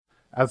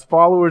as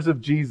followers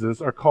of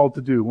Jesus, are called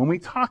to do. When we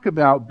talk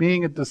about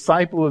being a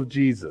disciple of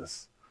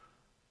Jesus,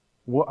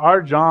 what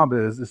our job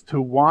is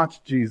to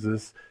watch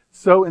Jesus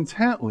so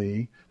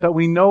intently that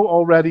we know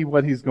already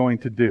what he's going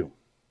to do.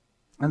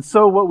 And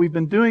so what we've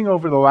been doing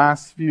over the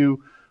last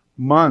few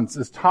months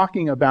is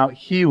talking about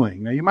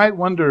healing. Now you might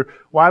wonder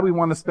why we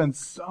want to spend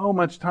so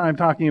much time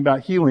talking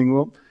about healing.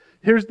 Well,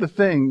 here's the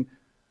thing.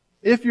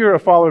 If you're a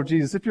follower of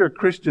Jesus, if you're a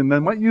Christian,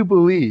 then what you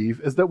believe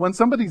is that when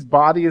somebody's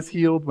body is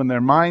healed, when their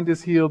mind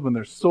is healed, when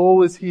their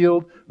soul is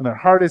healed, when their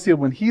heart is healed,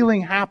 when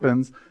healing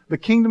happens, the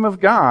kingdom of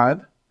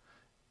God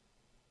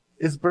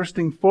is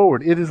bursting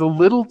forward. It is a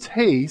little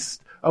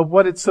taste of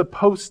what it's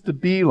supposed to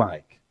be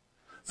like.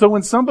 So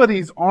when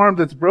somebody's arm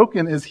that's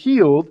broken is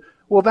healed,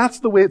 well, that's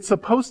the way it's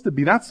supposed to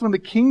be. That's when the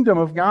kingdom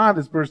of God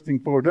is bursting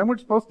forward. Then we're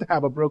supposed to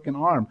have a broken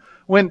arm.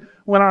 When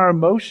our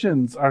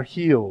emotions are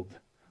healed,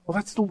 well,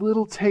 that's the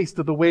little taste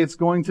of the way it's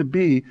going to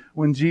be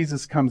when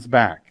Jesus comes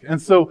back.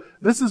 And so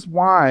this is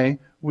why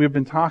we've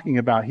been talking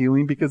about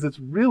healing, because it's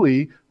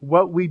really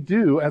what we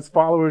do as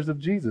followers of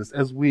Jesus,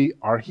 as we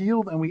are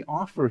healed and we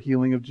offer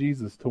healing of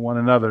Jesus to one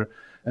another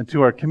and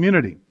to our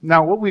community.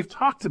 Now, what we've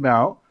talked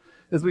about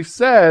is we've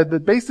said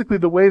that basically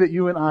the way that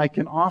you and I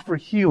can offer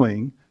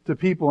healing to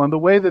people and the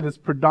way that it's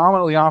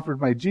predominantly offered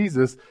by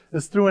Jesus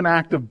is through an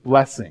act of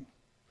blessing.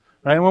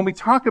 Right? And when we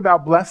talk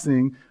about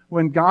blessing,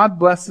 when God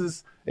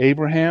blesses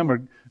Abraham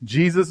or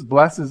Jesus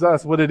blesses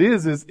us, what it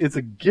is it's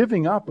a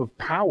giving up of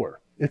power.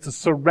 It's a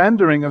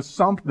surrendering of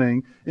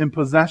something in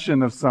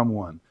possession of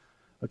someone.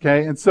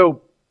 Okay? And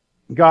so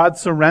God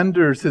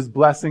surrenders his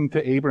blessing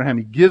to Abraham.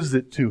 He gives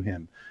it to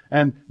him.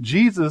 And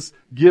Jesus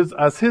gives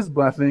us his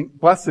blessing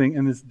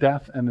in his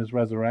death and his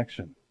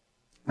resurrection.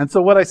 And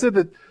so what I said,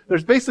 that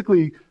there's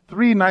basically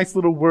three nice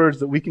little words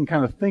that we can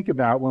kind of think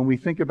about when we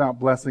think about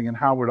blessing and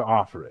how we're to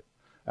offer it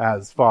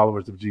as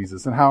followers of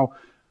Jesus and how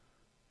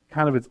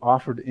kind of it's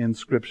offered in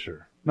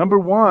Scripture. Number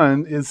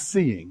one is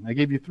seeing. I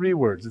gave you three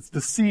words. It's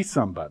to see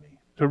somebody,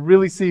 to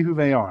really see who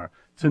they are.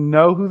 To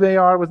know who they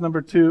are was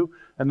number two,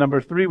 and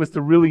number three was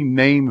to really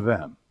name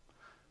them.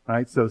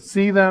 Right? So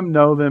see them,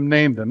 know them,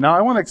 name them. Now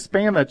I want to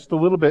expand that just a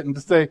little bit and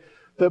to say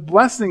that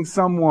blessing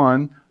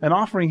someone and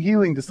offering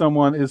healing to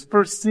someone is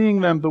first seeing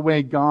them the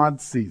way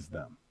God sees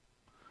them.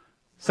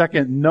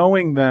 Second,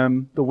 knowing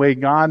them the way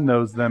God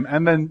knows them.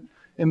 And then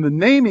in the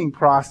naming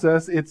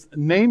process, it's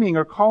naming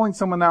or calling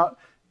someone out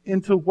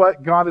into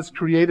what God has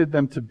created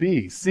them to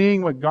be.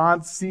 Seeing what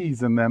God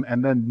sees in them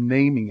and then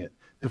naming it,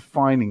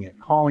 defining it,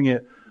 calling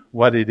it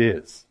what it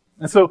is.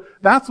 And so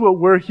that's what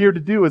we're here to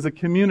do as a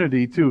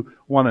community to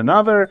one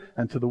another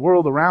and to the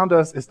world around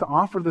us, is to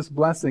offer this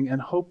blessing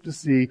and hope to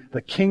see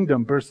the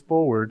kingdom burst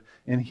forward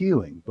in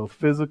healing, both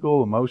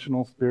physical,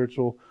 emotional,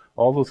 spiritual,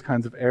 all those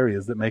kinds of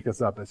areas that make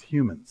us up as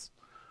humans.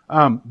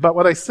 But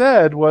what I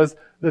said was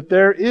that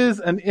there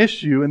is an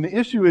issue, and the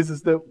issue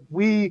is that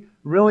we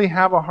really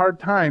have a hard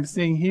time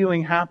seeing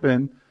healing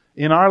happen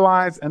in our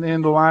lives and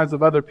in the lives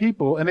of other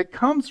people, and it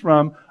comes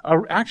from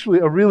actually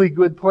a really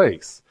good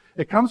place.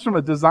 It comes from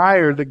a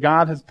desire that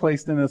God has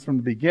placed in us from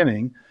the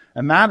beginning,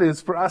 and that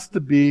is for us to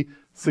be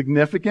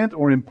significant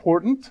or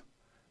important.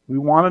 We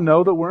want to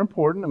know that we're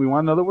important, and we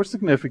want to know that we're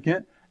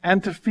significant,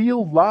 and to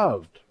feel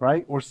loved,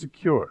 right, or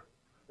secure.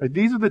 Right?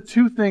 These are the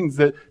two things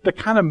that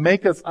kind of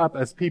make us up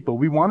as people.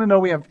 We want to know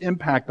we have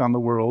impact on the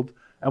world,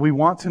 and we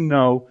want to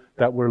know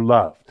that we're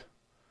loved.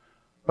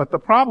 But the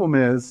problem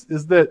is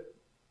that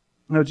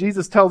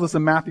Jesus tells us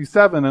in Matthew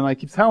 7, and I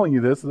keep telling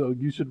you this, so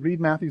you should read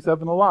Matthew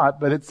 7 a lot,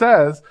 but it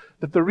says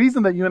that the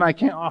reason that you and I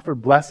can't offer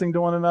blessing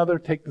to one another,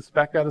 take the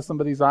speck out of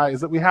somebody's eye,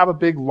 is that we have a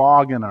big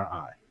log in our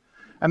eye.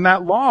 And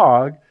that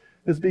log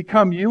has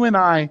become you and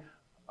I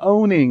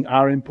owning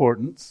our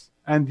importance,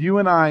 and you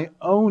and I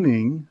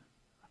owning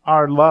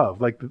our love.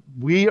 Like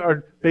we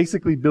are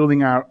basically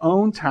building our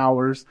own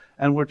towers,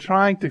 and we're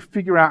trying to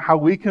figure out how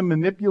we can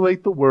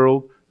manipulate the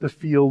world to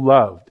feel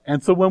loved.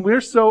 And so when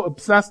we're so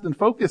obsessed and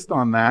focused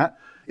on that,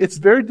 it's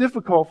very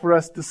difficult for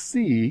us to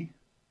see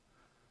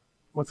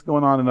what's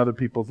going on in other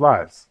people's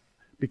lives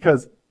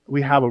because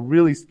we have a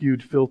really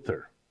skewed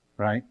filter,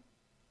 right?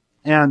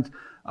 And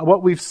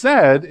what we've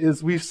said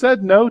is we've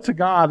said no to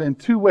God in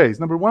two ways.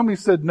 Number one, we've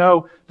said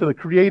no to the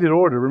created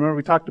order. Remember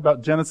we talked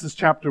about Genesis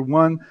chapter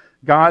 1.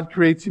 God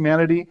creates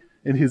humanity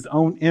in his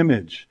own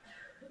image.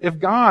 If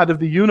God of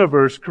the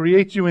universe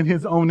creates you in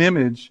his own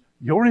image,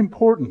 you're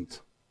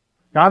important.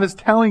 God is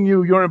telling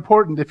you you're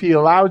important if he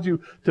allows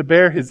you to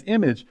bear his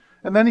image.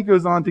 And then he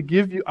goes on to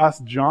give us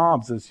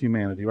jobs as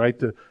humanity, right?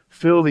 To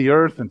fill the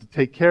earth and to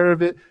take care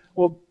of it.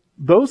 Well,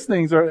 those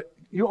things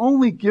you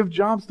only give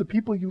jobs to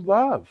people you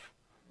love,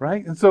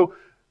 right? And so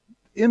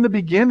in the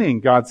beginning,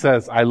 God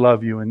says, I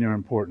love you and you're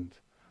important.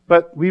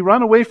 But we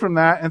run away from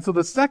that. And so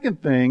the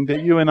second thing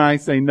that you and I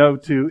say no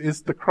to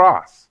is the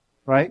cross,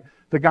 right?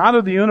 The God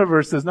of the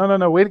universe says,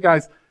 no, wait,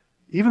 guys.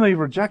 Even though you've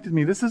rejected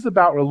me, this is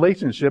about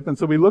relationship. And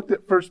so we looked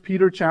at 1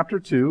 Peter chapter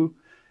 2,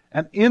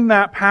 and in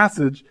that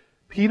passage,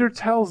 Peter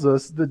tells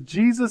us that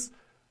Jesus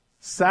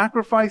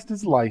sacrificed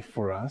his life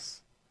for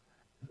us,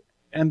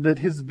 and that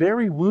his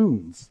very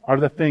wounds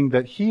are the thing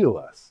that heal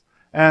us.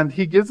 And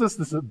he gives us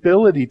this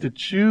ability to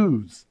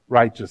choose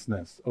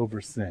righteousness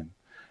over sin.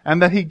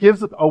 And that he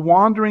gives a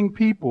wandering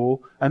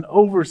people an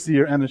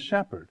overseer and a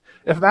shepherd.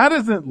 If that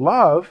isn't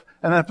love,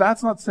 and if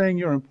that's not saying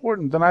you're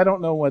important, then I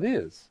don't know what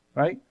is,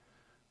 right?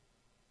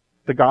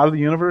 The God of the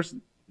universe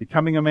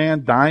becoming a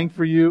man, dying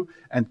for you,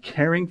 and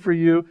caring for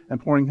you,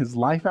 and pouring his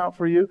life out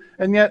for you.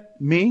 And yet,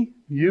 me,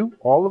 you,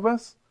 all of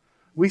us,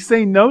 we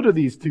say no to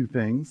these two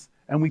things,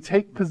 and we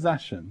take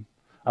possession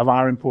of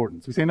our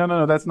importance. We say,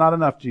 no, that's not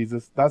enough,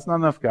 Jesus. That's not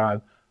enough,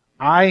 God.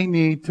 I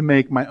need to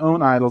make my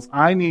own idols.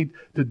 I need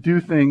to do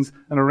things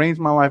and arrange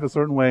my life a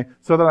certain way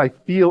so that I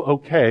feel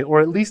okay, or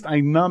at least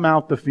I numb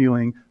out the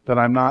feeling that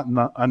I'm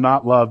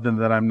not loved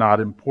and that I'm not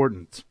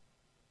important.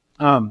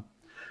 And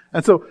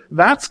so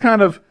that's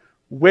kind of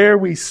where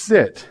we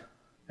sit.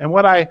 And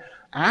what I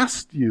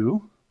asked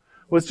you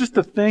was just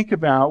to think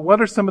about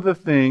what are some of the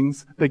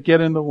things that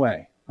get in the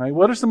way, right?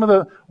 What are some of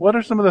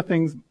the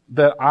things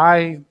that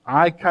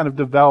I kind of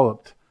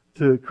developed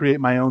to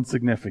create my own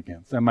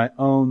significance and my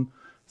own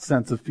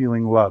sense of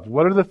feeling loved?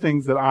 What are the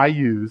things that I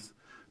use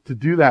to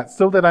do that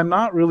so that I'm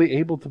not really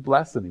able to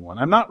bless anyone?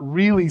 I'm not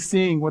really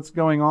seeing what's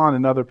going on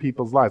in other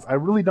people's lives. I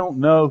really don't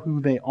know who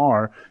they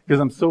are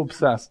because I'm so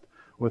obsessed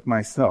with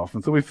myself.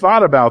 And so we've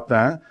thought about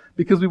that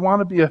because we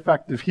want to be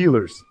effective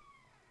healers.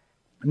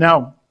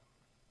 Now,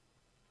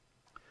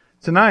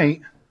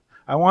 tonight,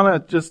 I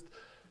want to just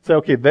say,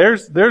 okay,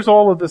 there's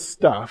all of this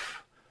stuff.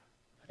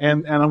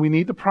 And we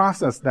need to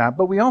process that,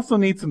 but we also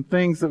need some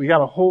things that we got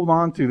to hold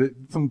on to,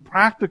 some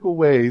practical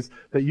ways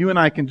that you and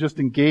I can just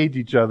engage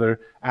each other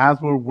as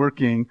we're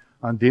working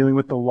on dealing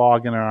with the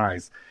log in our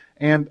eyes.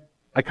 And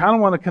I kind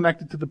of want to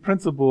connect it to the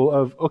principle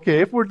of,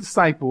 okay, if we're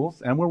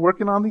disciples and we're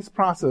working on these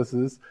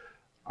processes,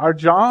 our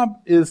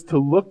job is to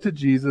look to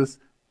Jesus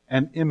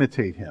and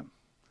imitate him.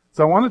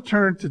 So I want to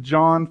turn to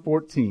John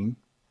 14.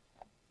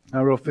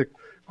 Real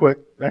quick.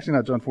 Actually,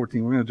 not John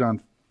 14. We're going to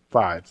John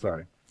 5.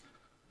 Sorry.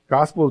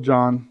 Gospel of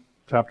John,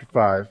 chapter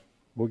 5.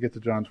 We'll get to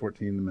John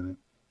 14 in a minute.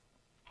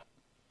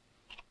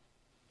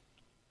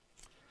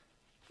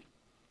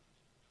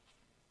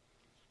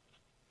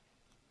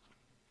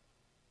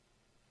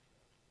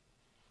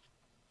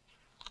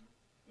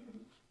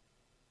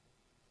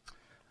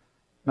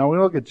 Now we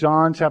look at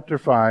John chapter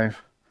 5,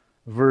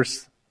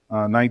 verse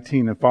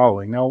 19 and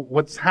following. Now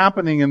what's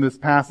happening in this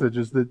passage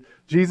is that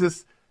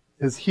Jesus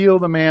has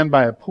healed a man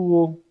by a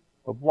pool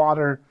of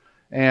water,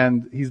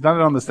 and he's done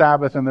it on the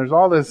Sabbath, and there's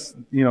all this,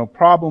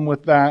 problem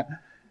with that.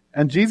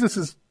 And Jesus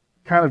is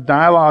kind of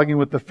dialoguing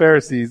with the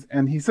Pharisees,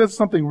 and he says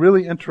something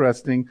really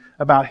interesting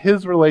about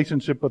his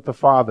relationship with the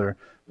Father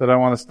that I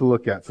want us to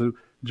look at. So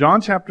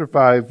John chapter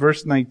 5,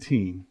 verse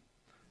 19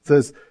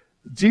 says,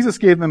 Jesus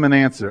gave them an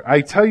answer.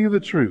 I tell you the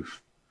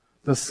truth.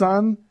 The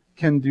Son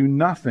can do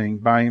nothing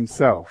by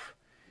himself.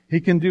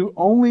 He can do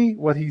only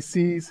what he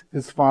sees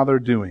his Father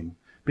doing,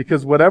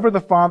 because whatever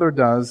the Father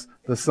does,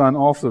 the Son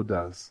also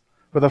does.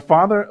 For the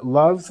Father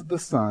loves the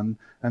Son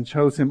and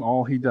shows him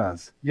all he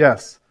does.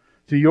 Yes,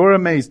 to your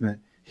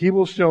amazement, he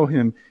will show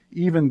him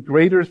even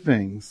greater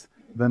things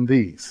than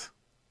these.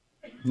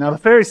 Now the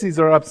Pharisees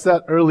are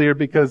upset earlier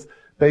because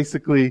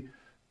basically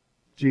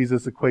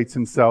Jesus equates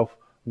himself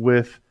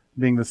with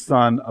being the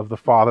Son of the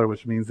Father,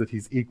 which means that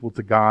he's equal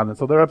to God. And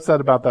so they're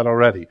upset about that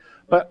already.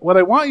 But what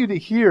I want you to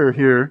hear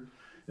here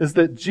is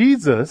that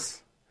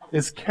Jesus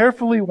is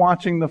carefully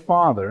watching the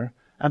Father,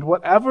 and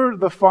whatever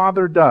the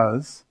Father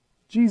does,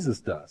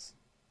 Jesus does.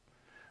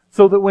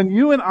 So that when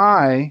you and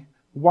I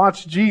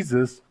watch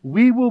Jesus,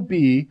 we will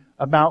be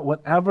about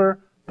whatever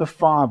the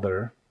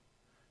Father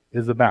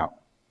is about.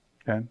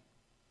 Okay?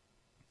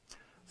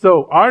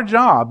 So our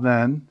job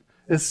then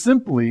is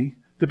simply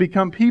to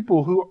become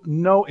people who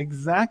know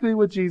exactly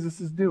what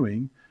Jesus is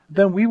doing.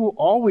 Then we will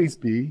always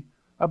be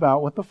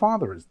about what the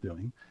Father is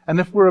doing. And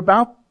if we're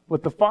about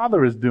what the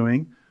Father is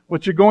doing,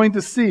 what you're going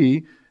to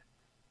see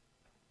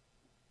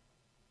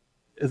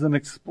is an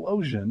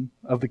explosion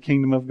of the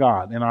kingdom of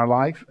God in our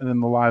life and in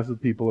the lives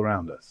of people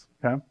around us.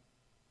 Okay?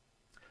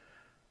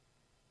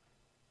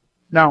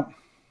 Now,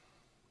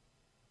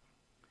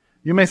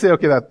 you may say,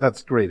 okay,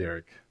 that's great,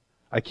 Eric.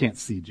 I can't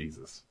see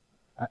Jesus.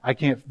 I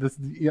can't,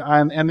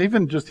 and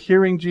even just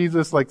hearing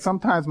Jesus, like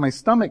sometimes my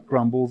stomach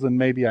grumbles and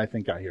maybe I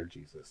think I hear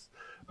Jesus.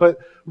 But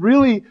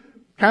really,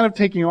 kind of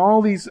taking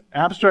all these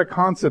abstract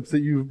concepts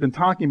that you've been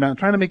talking about and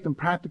trying to make them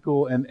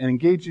practical and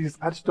engage Jesus,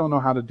 I just don't know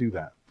how to do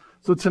that.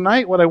 So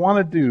tonight, what I want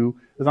to do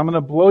is I'm going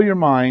to blow your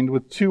mind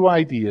with two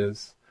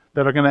ideas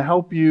that are going to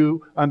help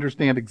you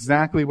understand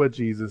exactly what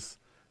Jesus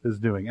is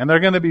doing. And they're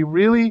going to be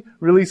really,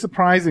 really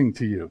surprising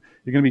to you.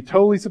 You're going to be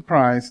totally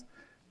surprised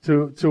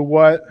to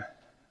what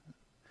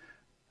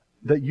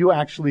that you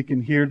actually can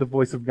hear the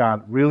voice of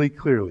God really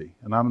clearly.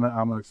 And I'm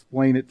going to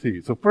explain it to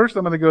you. So first,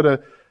 I'm going to go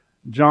to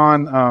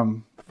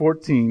John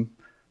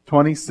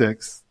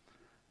 14:26.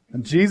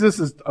 And Jesus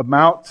is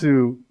about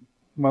to,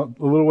 well,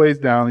 a little ways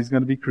down, he's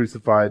going to be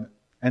crucified.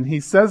 And he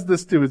says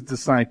this to his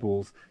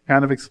disciples,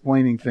 kind of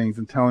explaining things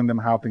and telling them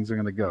how things are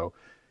going to go.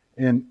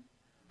 In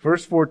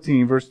chapter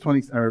 14, verse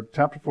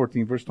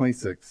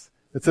 26,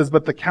 It says,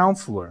 but the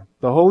Counselor,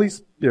 the Holy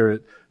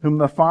Spirit, whom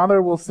the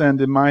Father will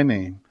send in my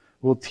name,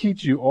 will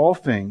teach you all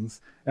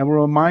things and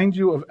will remind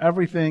you of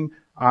everything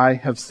I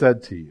have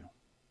said to you.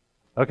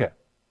 Okay.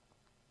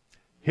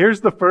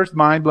 Here's the first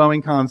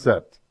mind-blowing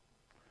concept.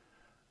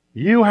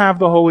 You have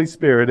the Holy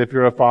Spirit if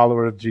you're a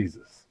follower of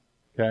Jesus.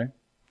 Okay?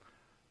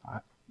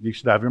 You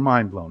should have your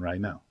mind blown right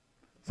now.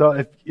 So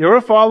if you're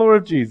a follower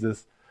of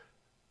Jesus,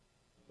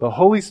 the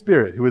Holy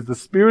Spirit, who is the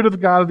Spirit of the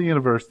God of the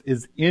universe,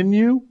 is in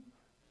you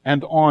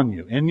and on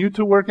you. In you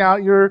to work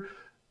out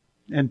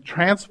and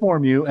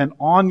transform you, and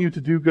on you to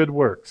do good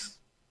works.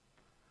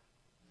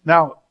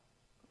 Now,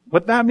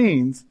 what that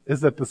means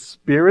is that the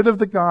Spirit of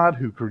the God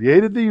who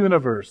created the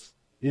universe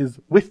is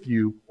with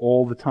you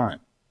all the time.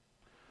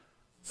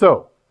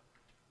 So,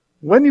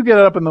 when you get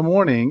up in the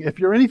morning, if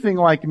you're anything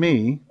like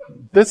me,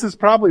 this is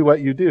probably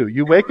what you do.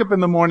 You wake up in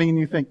the morning and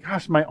you think,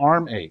 gosh, my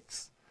arm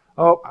aches.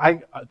 Oh,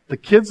 the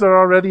kids are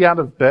already out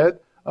of bed.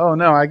 Oh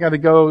no, I gotta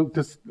go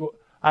to school.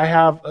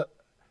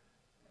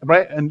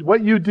 Right? And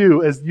what you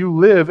do is you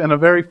live in a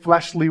very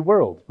fleshly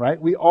world, right?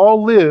 We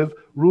all live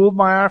ruled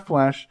by our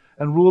flesh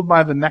and ruled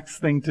by the next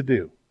thing to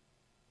do.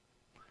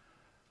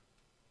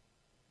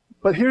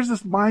 But here's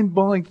this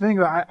mind-blowing thing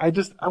that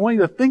I want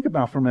you to think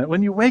about for a minute.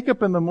 When you wake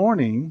up in the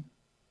morning,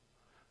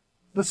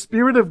 the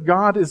Spirit of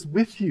God is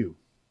with you.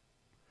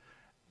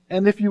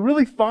 And if you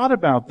really thought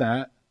about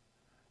that,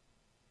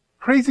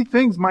 crazy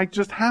things might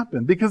just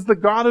happen because the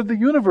God of the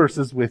universe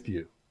is with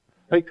you.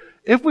 Like,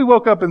 if we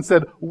woke up and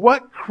said,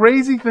 what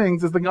crazy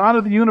things is the God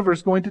of the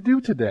universe going to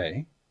do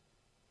today?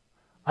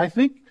 I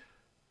think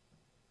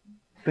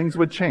things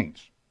would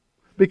change.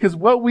 Because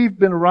what we've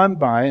been run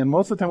by, and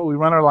most of the time what we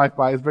run our life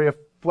by, is very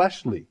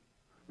fleshly.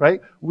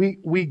 Right?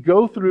 We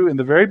go through, in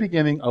the very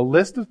beginning, a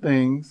list of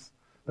things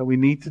that we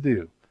need to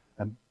do.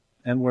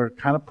 And we're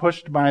kind of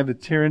pushed by the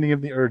tyranny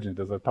of the urgent,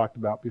 as I've talked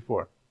about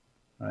before.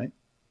 Right?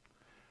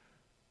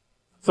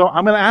 So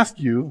I'm going to ask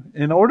you,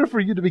 in order for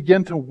you to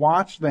begin to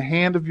watch the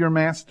hand of your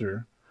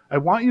master, I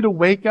want you to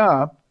wake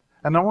up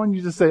and I want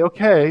you to say,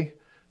 okay,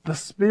 the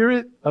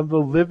Spirit of the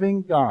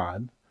living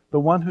God, the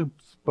one who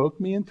spoke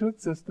me into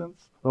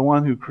existence, the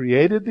one who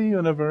created the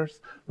universe,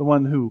 the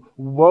one who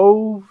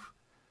wove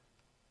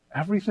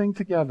everything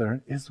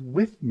together, is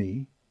with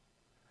me,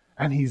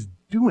 and He's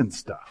doing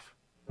stuff.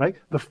 Right?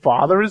 The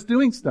Father is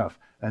doing stuff.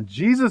 And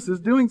Jesus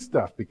is doing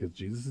stuff because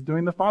Jesus is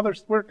doing the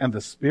Father's work. And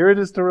the Spirit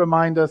is to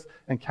remind us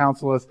and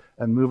counsel us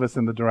and move us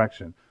in the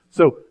direction.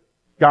 So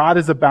God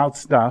is about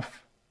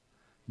stuff.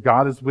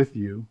 God is with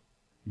you.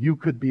 You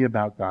could be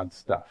about God's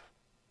stuff.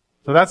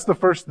 So that's the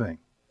first thing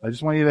I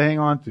just want you to hang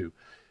on to.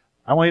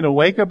 I want you to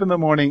wake up in the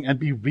morning and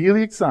be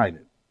really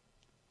excited.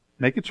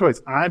 Make a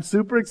choice. I'm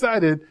super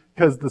excited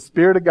because the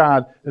Spirit of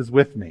God is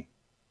with me.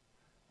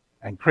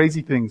 And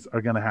crazy things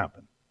are going to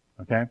happen.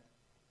 Okay?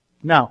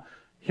 Now,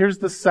 here's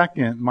the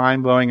second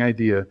mind-blowing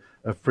idea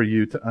for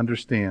you to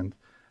understand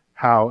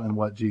how and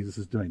what Jesus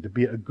is doing, to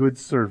be a good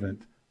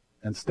servant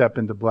and step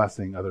into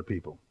blessing other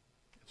people.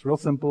 It's real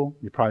simple.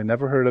 You probably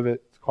never heard of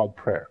it. It's called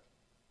prayer.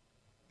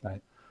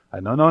 Right? I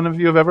know none of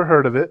you have ever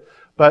heard of it,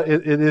 but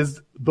it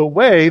is the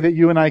way that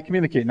you and I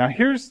communicate. Now,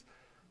 here's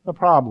the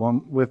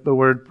problem with the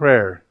word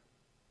prayer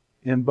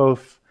in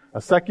both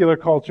a secular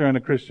culture and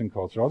a Christian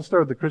culture. I'll just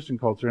start with the Christian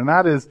culture, and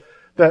that is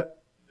that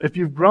if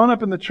you've grown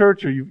up in the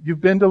church or you've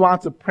been to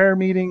lots of prayer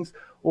meetings,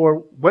 or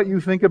what you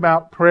think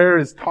about prayer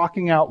is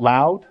talking out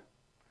loud,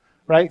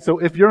 right? So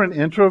if you're an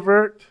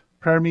introvert,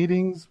 prayer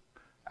meetings,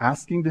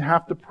 asking to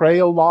have to pray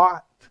a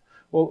lot,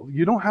 well,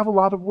 you don't have a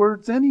lot of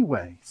words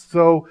anyway.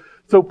 So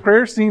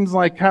prayer seems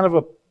like kind of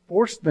a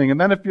forced thing. And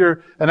then if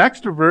you're an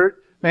extrovert,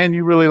 man,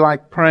 you really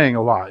like praying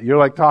a lot. You're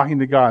like talking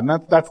to God,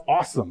 and that's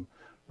awesome,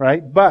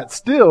 right? But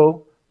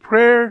still,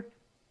 prayer,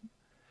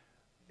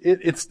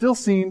 it still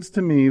seems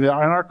to me that in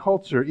our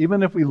culture,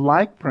 even if we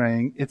like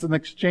praying, it's an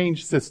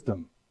exchange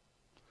system.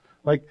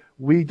 Like,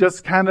 we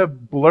just kind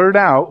of blurt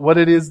out what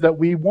it is that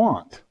we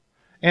want.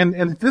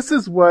 And this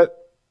is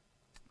what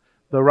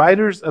the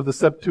writers of the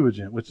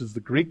Septuagint, which is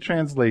the Greek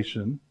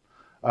translation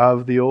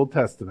of the Old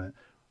Testament,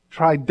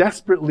 try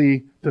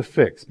desperately to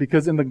fix.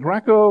 Because in the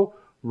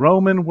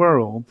Greco-Roman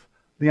world,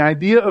 the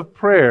idea of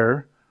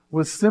prayer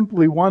was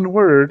simply one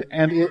word,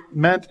 and it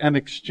meant an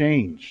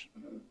exchange.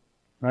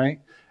 Right?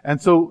 And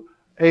so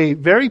a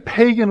very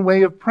pagan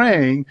way of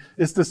praying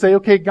is to say,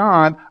 okay,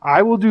 God,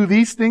 I will do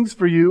these things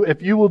for you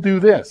if you will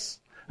do this.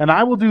 And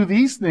I will do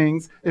these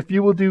things if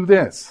you will do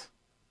this.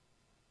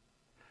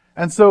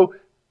 And so,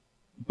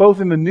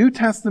 both in the New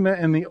Testament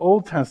and the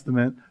Old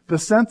Testament, the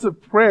sense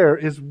of prayer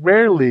is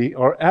rarely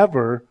or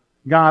ever,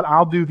 God,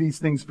 I'll do these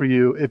things for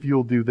you if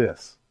you'll do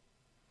this.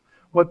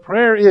 What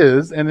prayer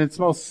is, in its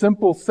most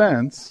simple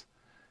sense,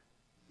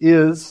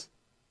 is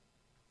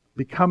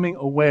becoming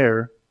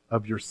aware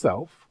of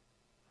yourself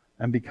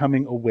and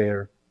becoming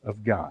aware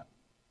of God.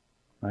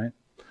 Right?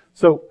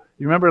 So,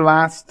 you remember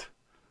last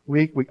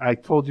week, I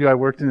told you I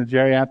worked in a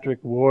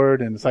geriatric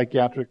ward and a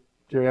psychiatric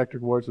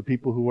geriatric wards with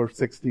people who were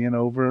 60 and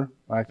over.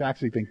 I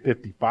actually think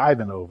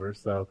 55 and over,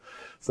 so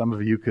some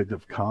of you could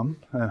have come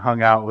and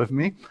hung out with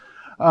me.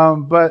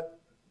 But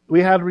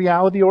we had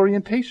reality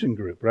orientation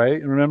group,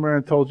 right? Remember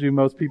I told you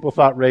most people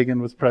thought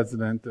Reagan was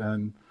president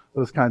and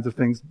those kinds of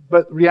things.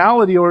 But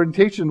reality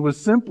orientation was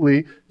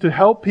simply to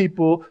help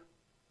people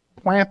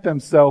plant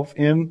themselves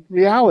in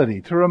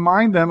reality, to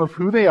remind them of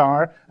who they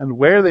are and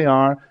where they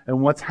are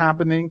and what's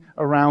happening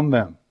around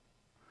them.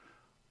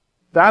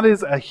 That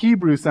is a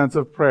Hebrew sense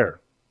of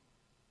prayer.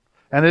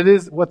 And it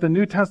is what the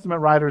New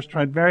Testament writers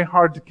tried very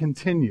hard to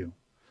continue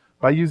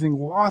by using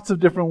lots of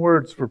different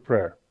words for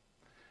prayer.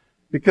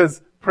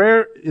 Because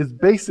prayer is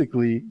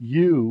basically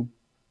you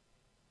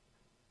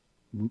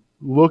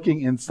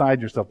looking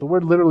inside yourself. The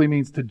word literally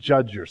means to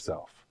judge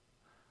yourself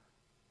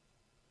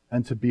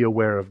and to be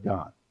aware of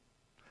God.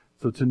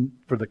 So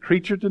for the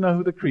creature to know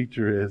who the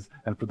creature is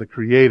and for the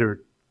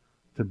Creator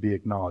to be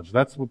acknowledged.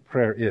 That's what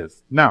prayer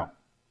is. Now,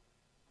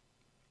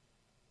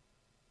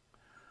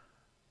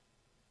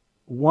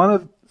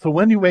 so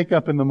when you wake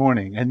up in the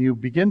morning and you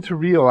begin to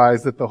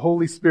realize that the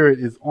Holy Spirit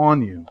is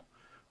on you,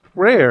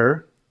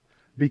 prayer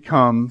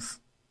becomes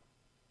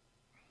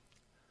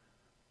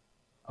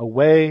a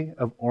way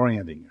of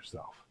orienting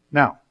yourself.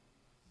 Now,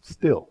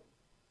 still,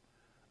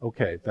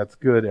 okay, that's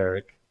good,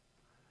 Eric.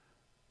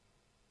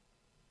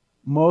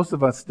 Most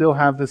of us still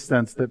have this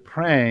sense that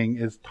praying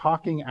is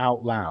talking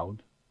out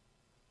loud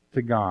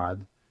to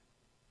God,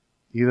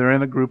 either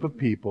in a group of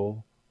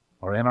people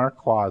or in our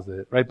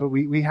closet, right? But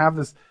we have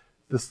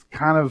this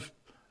kind of,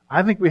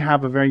 I think we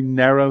have a very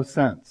narrow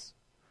sense.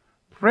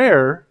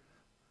 Prayer,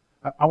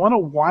 I want to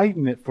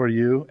widen it for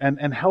you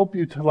and help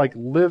you to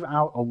live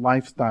out a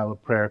lifestyle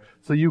of prayer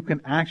so you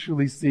can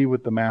actually see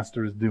what the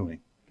Master is doing,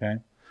 okay?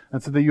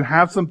 And so that you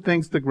have some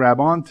things to grab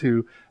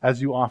onto as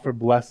you offer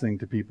blessing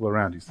to people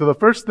around you. So the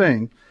first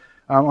thing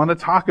I want to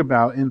talk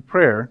about in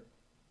prayer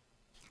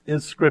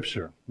is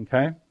Scripture,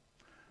 okay?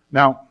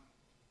 Now,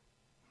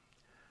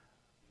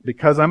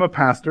 because I'm a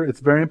pastor, it's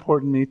very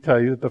important to me to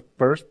tell you that the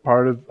first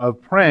part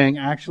of praying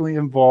actually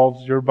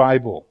involves your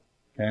Bible,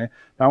 okay?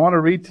 Now I want to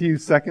read to you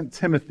 2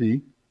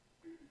 Timothy,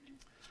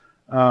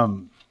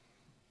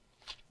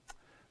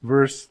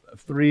 verse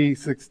 3,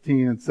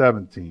 16, and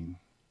 17.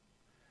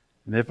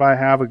 And if I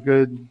have a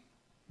good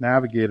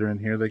navigator in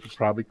here, they could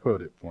probably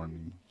quote it for me.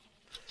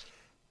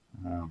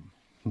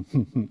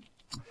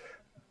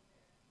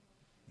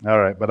 All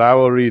right, but I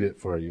will read it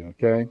for you,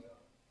 okay?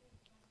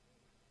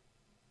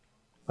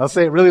 I'll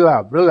say it really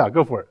loud, really loud.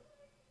 Go for it.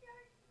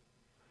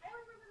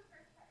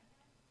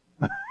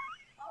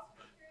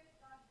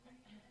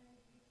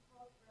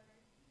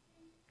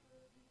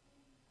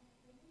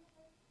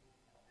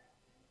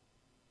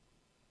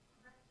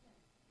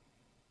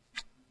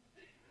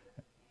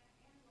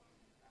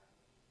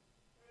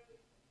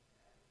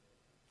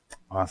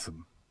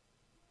 Awesome.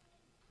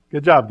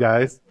 Good job,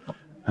 guys.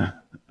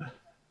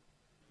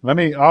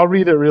 I'll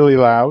read it really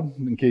loud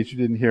in case you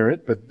didn't hear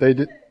it, but they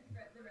did.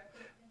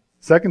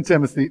 2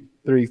 Timothy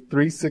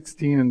 3,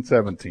 16 and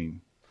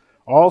 17.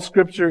 All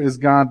Scripture is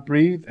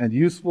God-breathed and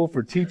useful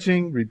for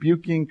teaching,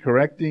 rebuking,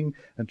 correcting,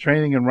 and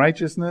training in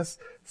righteousness,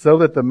 so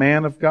that the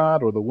man of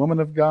God or the woman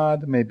of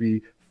God may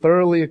be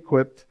thoroughly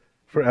equipped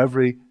for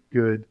every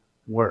good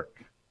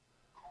work.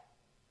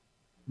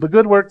 The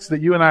good works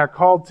that you and I are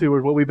called to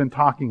are what we've been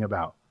talking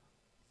about.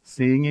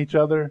 Seeing each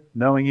other,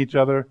 knowing each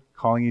other,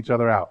 calling each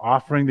other out,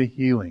 offering the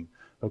healing.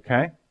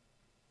 Okay?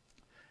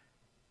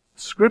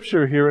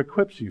 Scripture here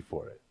equips you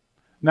for it.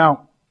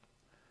 Now,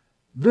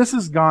 this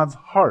is God's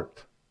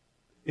heart.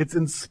 It's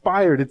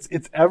inspired.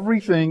 It's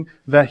everything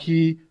that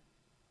He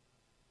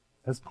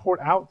has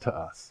poured out to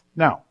us.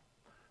 Now,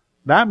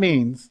 that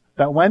means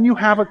that when you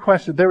have a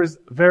question, there is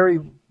very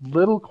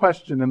little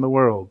question in the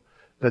world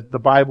that the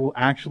Bible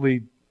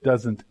actually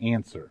doesn't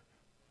answer,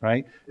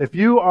 right? If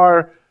you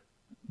are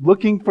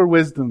looking for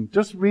wisdom,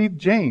 just read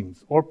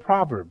James or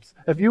Proverbs.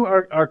 If you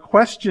are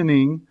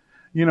questioning,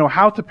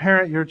 how to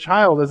parent your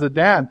child as a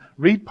dad,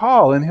 read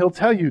Paul and he'll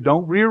tell you,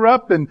 don't rear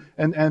up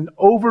and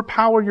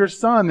overpower your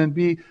son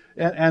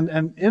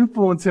and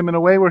influence him in a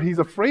way where he's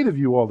afraid of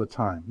you all the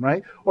time,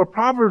 right? Or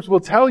Proverbs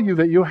will tell you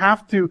that you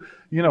have to,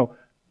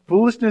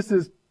 foolishness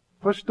is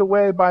pushed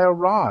away by a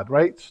rod,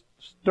 right?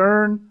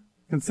 Stern,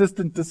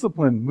 consistent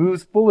discipline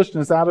moves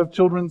foolishness out of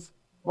children's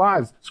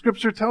lives.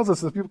 Scripture tells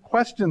us if you have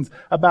questions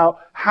about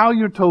how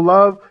you're to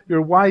love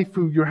your wife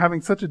who you're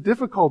having such a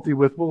difficulty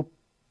with, well,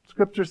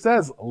 Scripture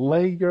says,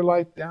 lay your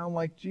life down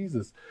like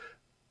Jesus.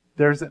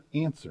 There's an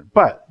answer.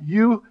 But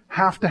you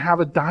have to have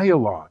a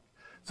dialogue.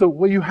 So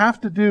what you have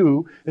to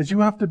do is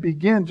you have to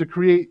begin to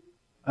create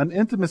an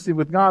intimacy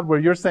with God where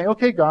you're saying,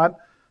 okay, God,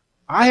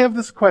 I have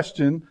this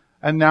question,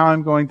 and now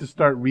I'm going to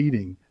start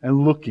reading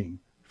and looking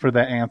for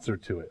the answer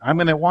to it. I'm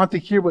going to want to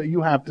hear what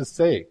you have to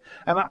say.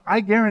 And I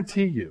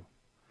guarantee you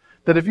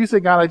that if you say,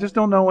 God, I just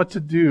don't know what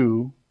to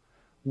do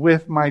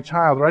with my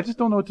child, or I just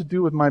don't know what to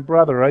do with my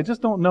brother, or I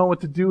just don't know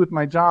what to do with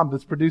my job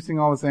that's producing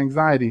all this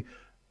anxiety,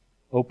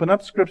 open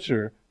up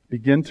Scripture,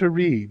 begin to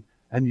read,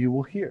 and you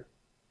will hear.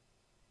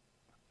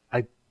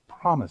 I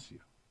promise you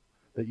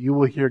that you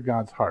will hear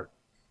God's heart.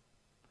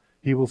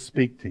 He will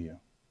speak to you,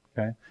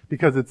 okay?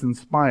 Because it's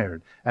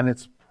inspired, and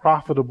it's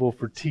profitable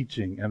for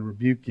teaching and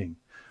rebuking.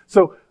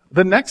 So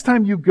the next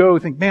time you go,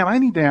 think, man, I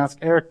need to ask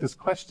Eric this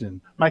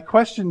question. My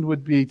question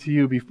would be to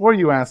you before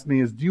you ask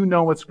me is, do you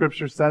know what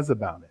Scripture says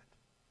about it?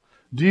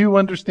 Do you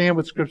understand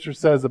what Scripture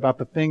says about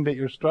the thing that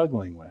you're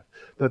struggling with?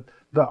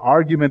 The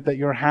argument that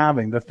you're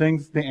having,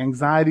 the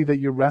anxiety that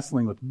you're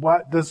wrestling with.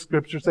 What does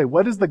Scripture say?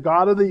 What does the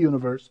God of the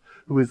universe,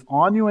 who is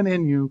on you and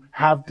in you,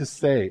 have to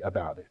say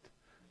about it?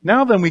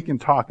 Now then we can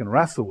talk and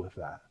wrestle with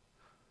that.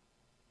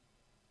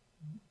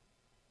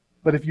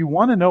 But if you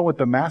want to know what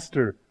the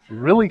Master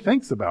really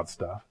thinks about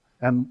stuff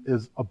and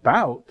is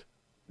about,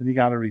 then you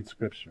got to read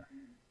Scripture.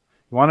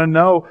 You want to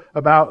know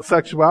about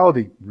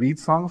sexuality? Read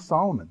Song of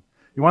Solomon.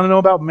 You want to know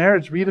about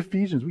marriage? Read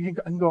Ephesians. We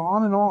can go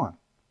on and on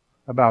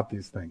about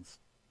these things.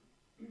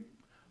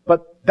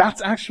 But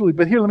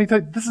here, let me tell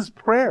you, this is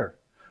prayer.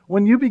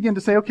 When you begin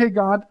to say, okay,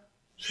 God,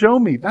 show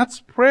me, that's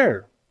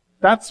prayer.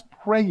 That's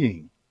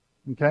praying.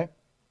 Okay?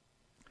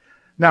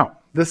 Now,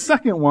 the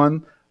second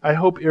one, I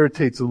hope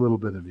irritates a little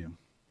bit of you.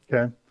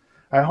 Okay?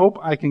 I hope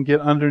I can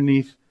get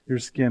underneath your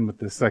skin with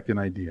this second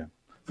idea.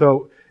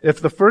 So,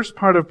 if the first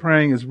part of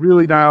praying is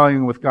really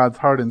dialoguing with God's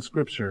heart in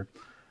Scripture,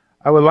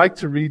 I would like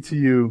to read to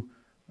you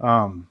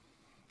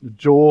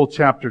Joel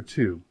chapter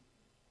 2.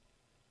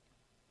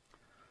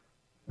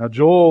 Now,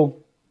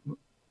 Joel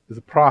is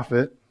a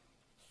prophet,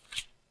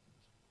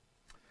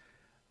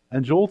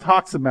 and Joel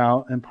talks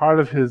about, in part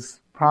of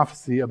his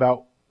prophecy,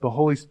 about the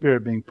Holy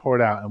Spirit being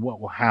poured out and what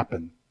will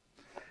happen.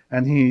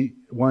 And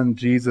when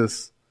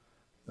Jesus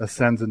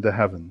ascends into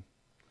heaven,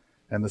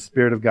 and the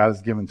Spirit of God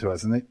is given to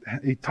us. And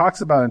he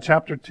talks about in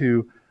chapter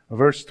 2,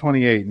 verse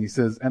 28, and he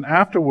says, "And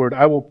afterward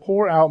I will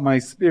pour out my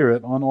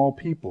Spirit on all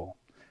people.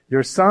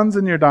 Your sons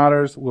and your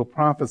daughters will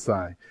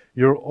prophesy.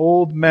 Your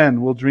old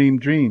men will dream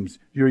dreams.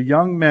 Your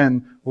young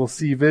men will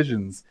see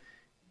visions.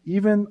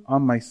 Even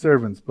on my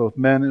servants, both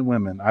men and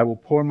women, I will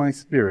pour my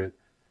Spirit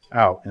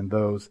out in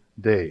those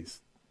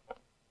days."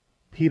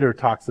 Peter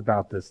talks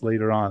about this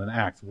later on in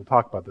Acts. We'll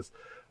talk about this.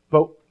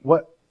 But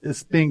what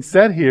is being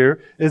said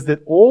here is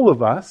that all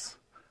of us,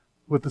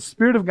 with the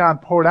Spirit of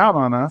God poured out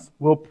on us,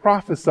 will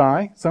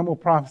prophesy. Some will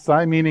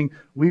prophesy, meaning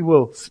we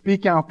will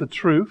speak out the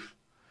truth,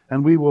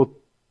 and we will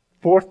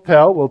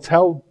we'll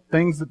tell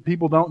things that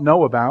people don't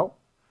know about.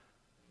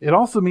 It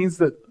also means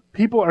that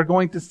people are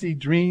going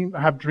to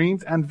have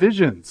dreams and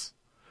visions.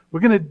 We're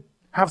going to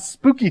have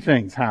spooky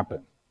things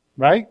happen,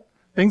 right?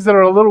 Things that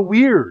are a little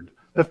weird,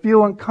 that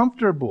feel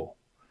uncomfortable.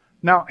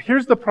 Now,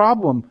 here's the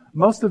problem.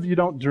 Most of you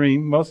don't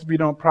dream, most of you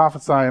don't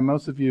prophesy, and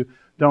most of you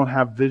don't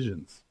have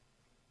visions.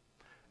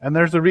 And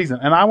there's a reason.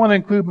 And I want to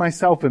include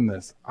myself in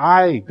this.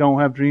 I don't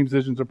have dreams,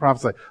 visions, or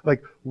prophesy.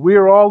 Like,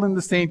 we're all in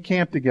the same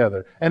camp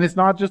together. And it's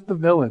not just the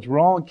village. We're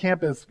all in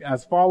camp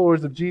as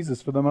followers of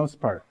Jesus for the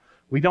most part.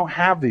 We don't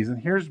have these. And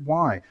here's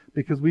why.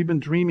 Because we've been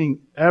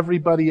dreaming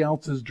everybody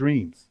else's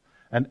dreams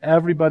and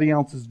everybody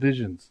else's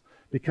visions.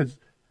 Because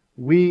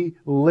we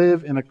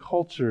live in a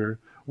culture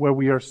where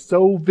we are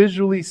so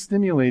visually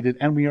stimulated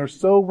and we are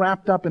so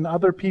wrapped up in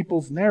other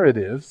people's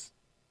narratives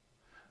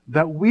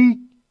that we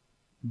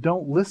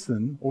don't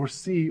listen or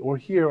see or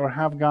hear or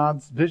have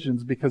God's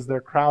visions because they're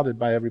crowded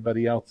by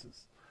everybody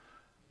else's.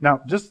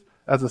 Now, just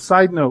as a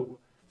side note,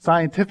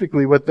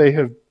 scientifically, what they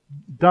have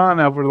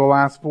done over the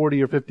last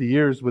 40 or 50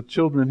 years with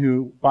children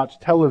who watch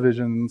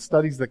television and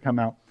studies that come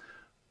out,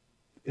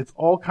 it's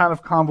all kind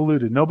of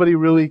convoluted. Nobody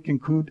really can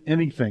conclude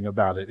anything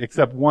about it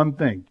except one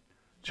thing.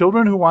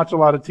 Children who watch a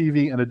lot of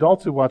TV and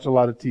adults who watch a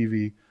lot of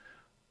TV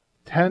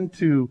tend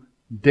to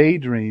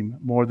daydream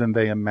more than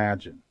they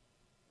imagine.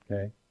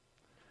 Okay?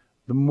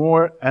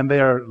 And they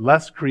are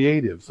less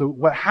creative. So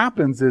what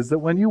happens is that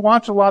when you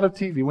watch a lot of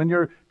TV, when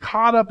you're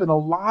caught up in a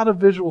lot of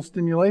visual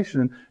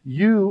stimulation,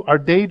 you are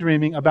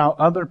daydreaming about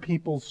other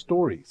people's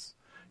stories.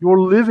 You're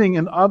living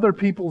in other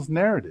people's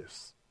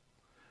narratives.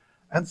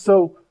 And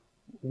so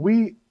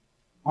we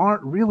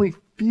aren't really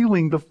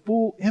feeling the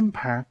full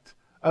impact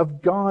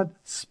of God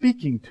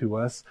speaking to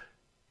us.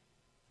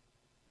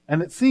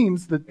 And it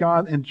seems that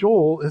God in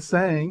Joel is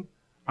saying,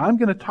 I'm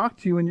going to talk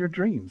to you in your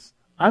dreams.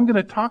 I'm going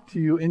to talk to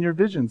you in your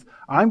visions.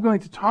 I'm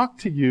going to talk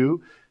to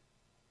you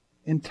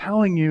in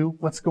telling you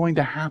what's going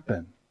to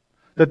happen.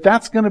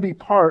 That's going to be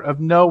part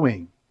of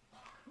knowing.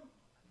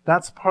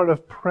 That's part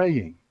of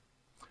praying.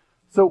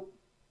 So,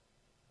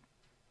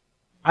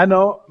 I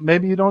know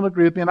maybe you don't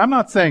agree with me, and I'm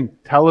not saying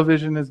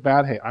television is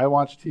bad. Hey, I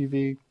watch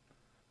TV.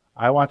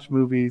 I watch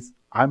movies.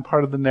 I'm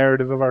part of the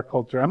narrative of our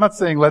culture. I'm not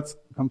saying let's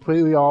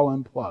completely all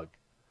unplug.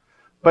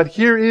 But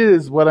here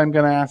is what I'm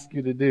going to ask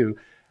you to do.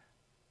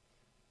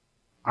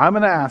 I'm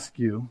going to ask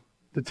you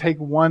to take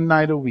one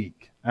night a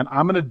week. And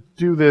I'm going to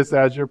do this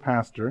as your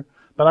pastor.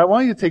 But I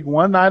want you to take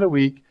one night a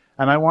week,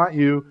 and I want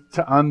you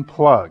to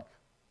unplug.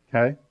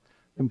 Okay?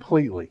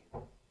 Completely.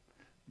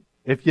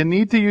 If you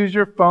need to use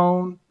your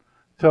phone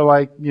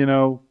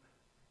to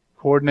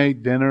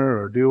coordinate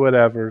dinner or do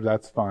whatever,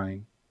 that's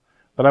fine.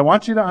 But I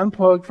want you to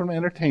unplug from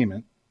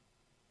entertainment.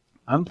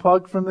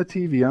 Unplug from the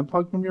TV.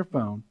 Unplug from your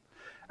phone.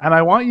 And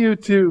I want you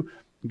to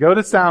go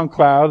to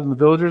SoundCloud and the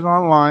Villagers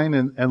Online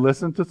and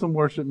listen to some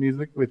worship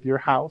music with your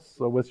house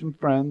or with some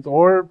friends,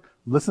 or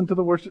listen to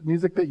the worship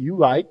music that you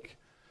like.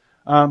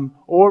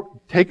 Or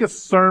take a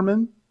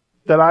sermon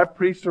that I've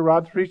preached or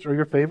Rod's preached or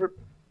your favorite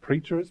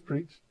preacher has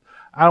preached.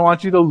 I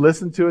want you to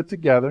listen to it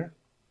together.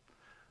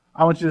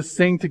 I want you to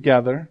sing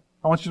together.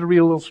 I want you to read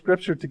a little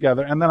scripture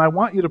together. And then I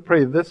want you to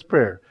pray this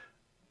prayer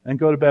and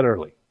go to bed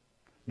early.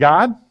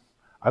 God,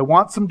 I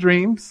want some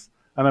dreams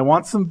and I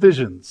want some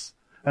visions.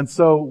 And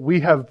so we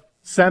have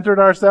centered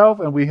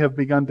ourselves and we have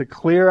begun to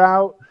clear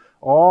out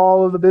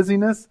all of the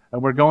busyness,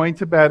 and we're going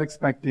to bed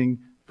expecting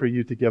for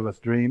you to give us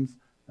dreams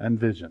and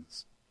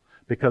visions.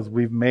 Because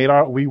we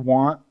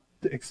want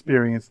to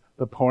experience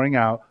the pouring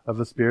out of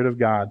the Spirit of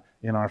God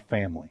in our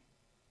family.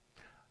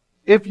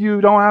 If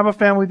you don't have a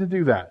family to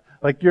do that,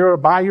 like you're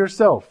by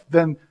yourself,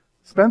 then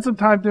spend some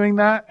time doing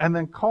that and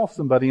then call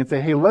somebody and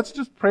say, hey, let's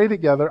just pray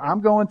together.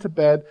 I'm going to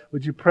bed.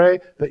 Would you pray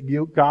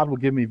that God will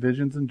give me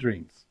visions and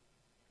dreams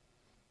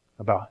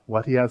about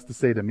what He has to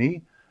say to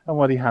me and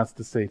what He has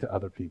to say to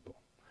other people?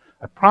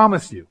 I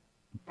promise you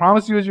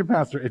as your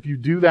pastor, if you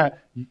do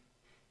that,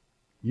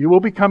 you will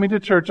be coming to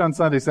church on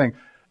Sunday saying,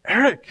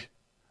 Eric,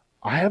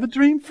 I have a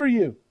dream for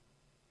you.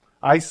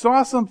 I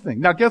saw something.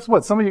 Now guess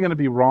what? Some of you are going to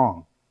be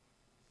wrong.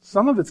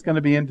 Some of it's going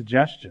to be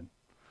indigestion.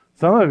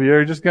 Some of you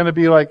are just going to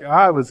be like,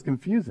 it was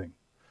confusing.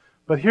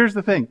 But here's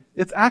the thing.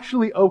 It's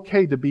actually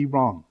okay to be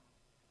wrong.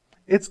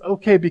 It's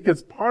okay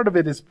because part of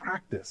it is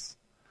practice.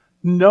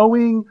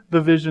 Knowing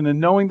the vision and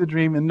knowing the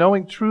dream and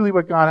knowing truly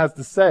what God has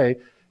to say,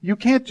 you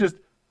can't just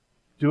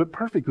do it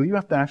perfectly. You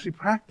have to actually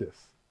practice.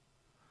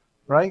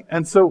 Right?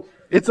 And so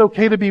it's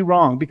okay to be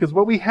wrong because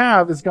what we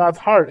have is God's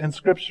heart in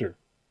Scripture.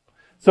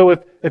 So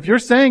if you're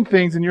saying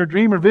things in your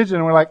dream or vision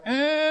and we're like,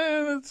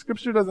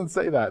 Scripture doesn't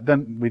say that,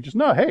 then we just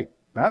know, hey,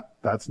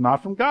 that's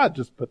not from God.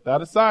 Just put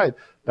that aside.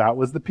 That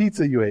was the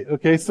pizza you ate.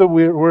 Okay, so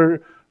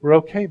we're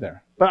okay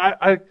there.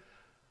 But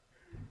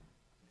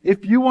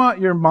if you want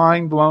your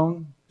mind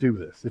blown, do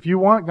this. If you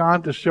want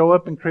God to show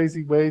up in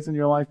crazy ways in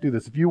your life, do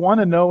this. If you want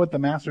to know what the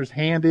Master's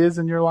hand is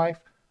in your life,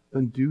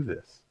 then do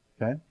this.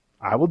 Okay?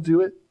 I will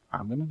do it.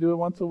 I'm going to do it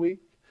once a week.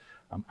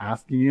 I'm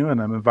asking you and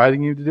I'm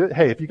inviting you to do it.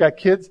 Hey, if you got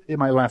kids, it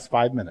might last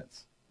 5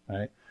 minutes.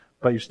 Right?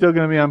 But you're still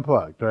going to be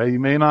unplugged. Right? You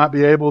may not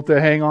be able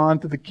to hang on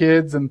to the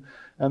kids and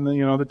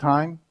the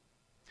time.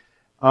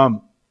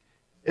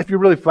 If you're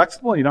really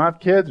flexible and you don't have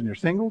kids and you're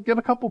single, get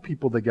a couple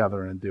people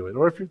together and do it.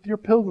 Or if you're your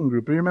pilgrim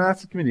group or your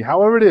monastic community,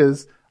 however it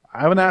is,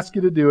 I would ask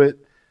you to do it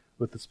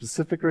with the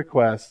specific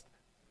request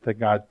that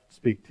God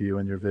speak to you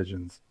in your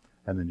visions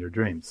and in your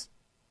dreams.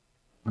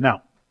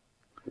 Now,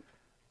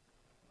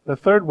 the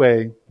third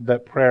way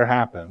that prayer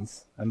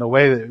happens, and the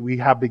way that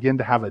we begin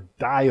to have a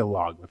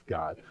dialogue with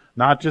God,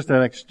 not just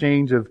an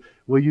exchange of,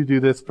 will you do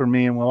this for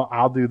me, and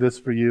I'll do this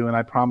for you, and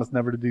I promise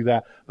never to do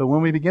that. But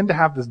when we begin to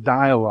have this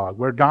dialogue,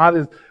 where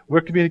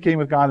we're communicating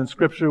with God in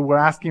Scripture, we're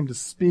asking Him to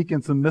speak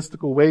in some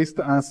mystical ways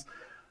to us.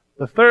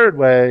 The third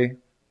way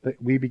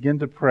that we begin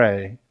to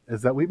pray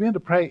is that we begin to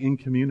pray in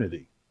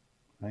community.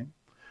 Right?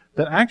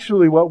 That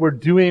actually what we're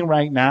doing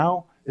right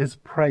now is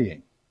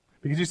praying.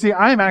 Because you see,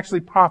 I am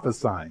actually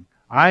prophesying.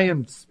 I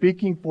am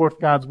speaking forth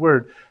God's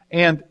Word.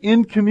 And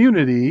in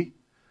community,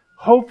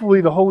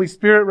 hopefully the Holy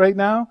Spirit right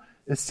now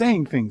is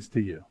saying things to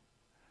you.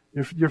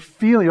 You're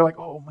feeling, you're like,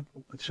 oh,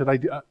 what should I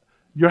do?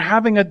 You're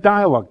having a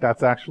dialogue.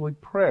 That's actually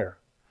prayer.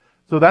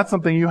 So that's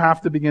something you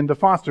have to begin to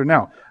foster.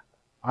 Now,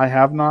 I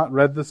have not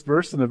read this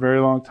verse in a very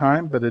long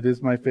time, but it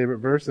is my favorite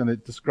verse, and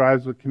it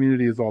describes what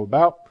community is all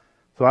about.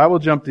 So I will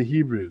jump to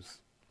Hebrews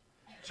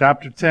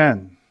chapter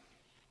 10,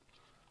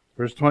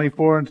 verse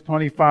 24 and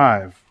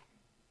 25.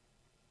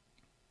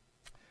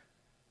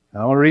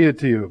 And I'll read it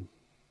to you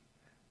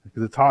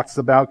because it talks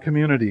about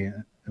community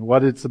and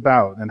what it's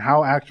about and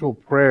how actual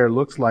prayer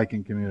looks like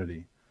in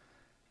community.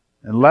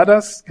 And let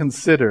us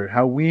consider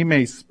how we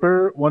may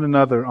spur one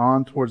another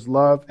on towards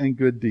love and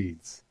good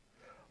deeds.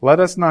 Let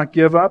us not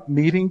give up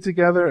meeting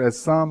together as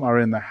some are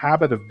in the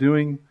habit of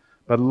doing,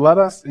 but let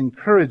us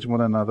encourage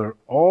one another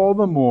all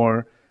the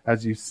more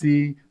as you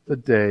see the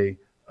day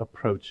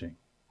approaching.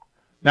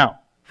 Now,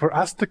 for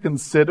us to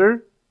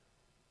consider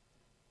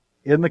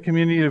in the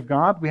community of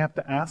God, we have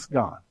to ask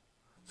God.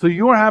 So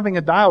you are having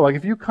a dialogue.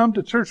 If you come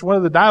to church, one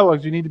of the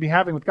dialogues you need to be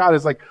having with God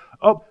is like,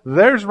 oh,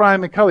 there's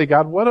Ryan McCulley.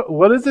 God,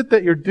 what is it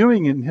that you're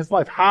doing in his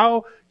life?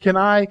 How can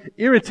I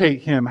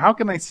irritate him? How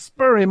can I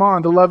spur him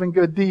on to love and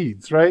good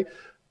deeds, right?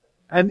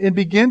 And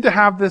begin to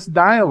have this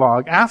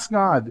dialogue. Ask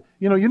God.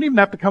 You don't even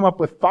have to come up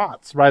with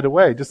thoughts right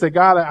away. Just say,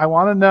 God, I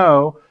want to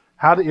know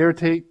how to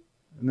irritate,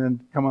 and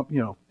then come up,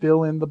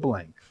 fill in the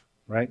blank,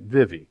 right?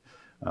 Vivi.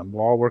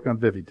 We'll all work on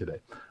Vivi today.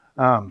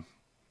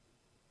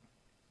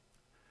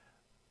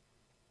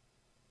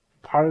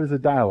 Part of it is a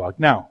dialogue.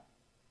 Now,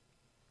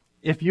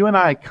 if you and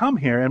I come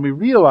here and we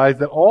realize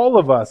that all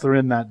of us are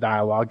in that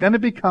dialogue, then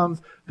it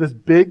becomes this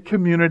big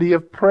community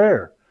of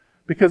prayer.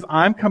 Because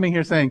I'm coming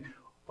here saying,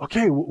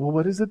 okay, well,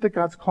 what is it that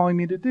God's calling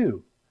me to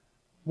do?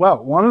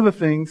 Well, one of the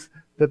things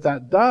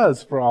that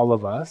does for all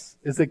of us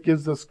is it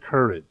gives us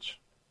courage.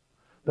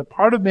 The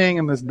part of being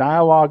in this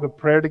dialogue of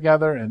prayer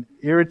together and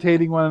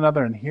irritating one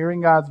another and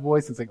hearing God's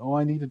voice and saying, oh,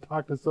 I need to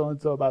talk to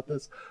so-and-so about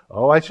this.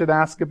 Oh, I should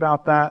ask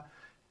about that.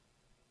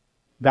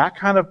 that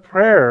kind of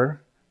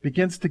prayer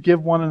begins to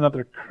give one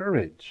another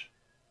courage.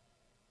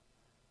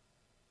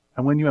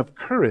 And when you have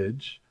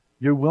courage,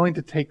 you're willing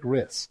to take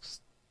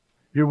risks.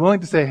 You're willing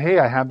to say, hey,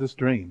 I have this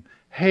dream.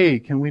 Hey,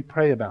 can we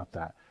pray about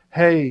that?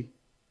 Hey.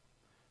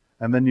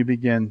 And then you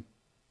begin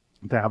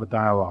to have a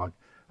dialogue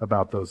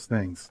about those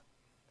things.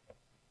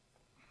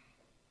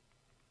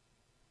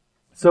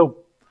 So,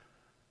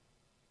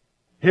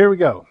 here we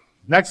go.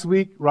 Next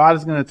week, Rod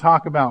is going to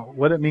talk about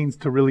what it means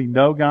to really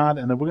know God,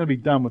 and then we're going to be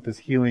done with this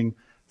healing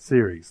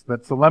series.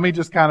 But so let me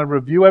just kind of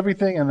review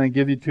everything and then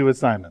give you 2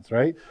 assignments,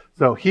 right?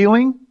 So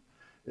healing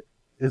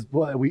is,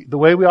 the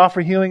way we offer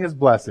healing is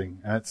blessing.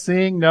 And it's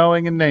seeing,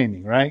 knowing, and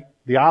naming, right?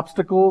 The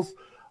obstacles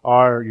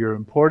are your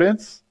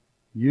importance,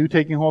 you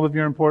taking hold of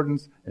your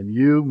importance, and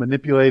you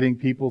manipulating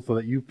people so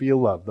that you feel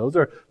loved. Those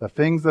are the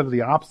things that are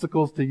the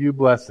obstacles to you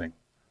blessing,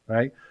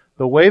 right?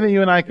 The way that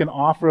you and I can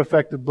offer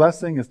effective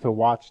blessing is to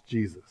watch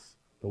Jesus.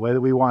 The way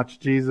that we watch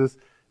Jesus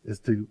is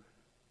to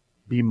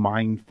be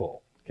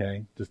mindful,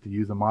 okay? Just to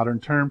use a modern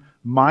term,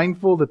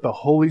 mindful that the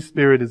Holy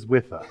Spirit is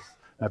with us.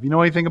 Now, if you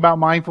know anything about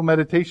mindful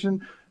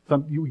meditation,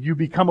 you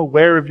become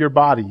aware of your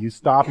body. You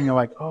stop and you're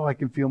like, oh, I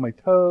can feel my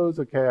toes.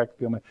 Okay, I can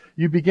feel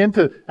you begin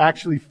to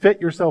actually fit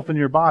yourself in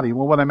your body.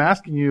 Well, what I'm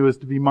asking you is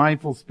to be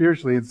mindful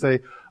spiritually and say,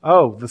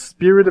 oh, the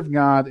Spirit of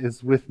God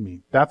is with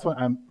me. That's what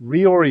I'm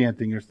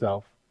reorienting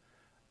yourself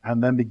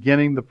and then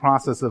beginning the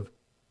process of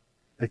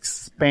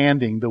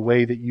expanding the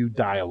way that you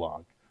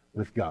dialogue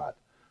with God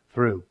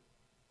through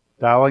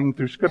dialoguing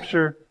through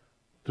Scripture,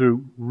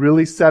 through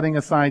really setting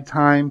aside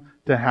time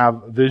to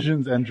have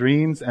visions and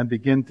dreams and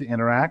begin to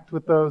interact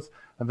with those.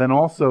 And then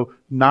also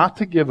not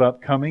to give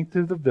up coming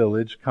to the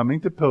village, coming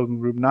to Pilgrim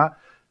Group, not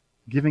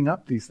giving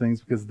up these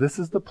things, because this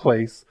is the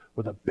place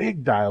where the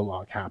big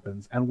dialogue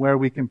happens and where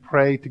we can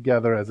pray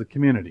together as a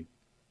community.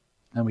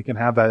 And we can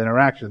have that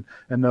interaction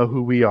and know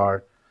who we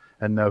are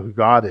and know who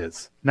God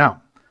is.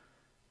 Now,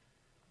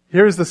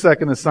 here's the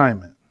second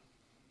assignment.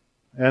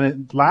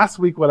 And last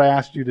week what I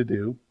asked you to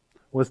do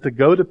was to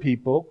go to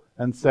people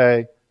and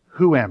say,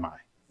 who am I?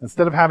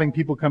 Instead of having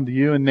people come to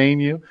you and name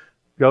you,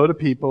 go to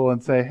people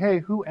and say, hey,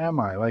 who am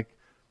I? Like,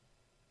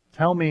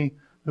 tell me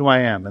who I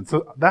am. And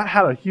so that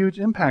had a huge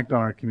impact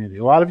on our community.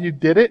 A lot of you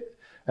did it,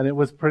 and it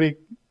was pretty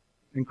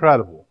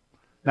incredible.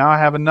 Now I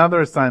have another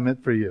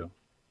assignment for you.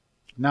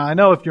 Now I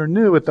know if you're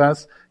new with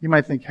us, you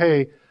might think,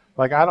 hey,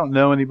 like I don't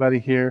know anybody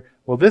here.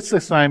 Well, this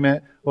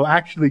assignment will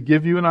actually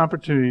give you an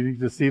opportunity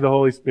to see the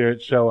Holy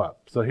Spirit show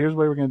up. So here's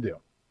what we're going to do.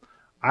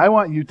 I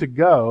want you to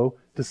go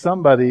to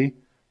somebody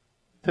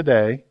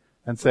today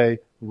and say,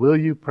 will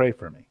you pray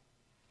for me?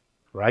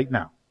 Right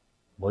now.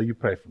 Will you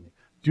pray for me?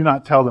 Do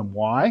not tell them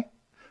why.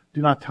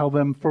 Do not tell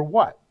them for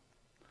what.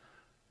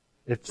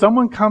 If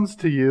someone comes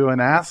to you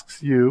and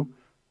asks you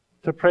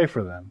to pray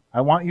for them,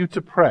 I want you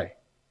to pray.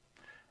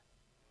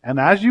 And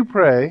as you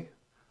pray,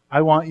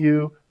 I want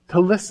you to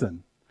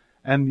listen.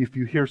 And if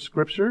you hear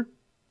Scripture,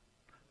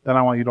 then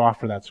I want you to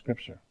offer that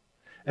Scripture.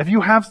 If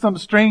you have some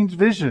strange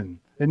vision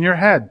in your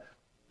head,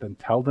 then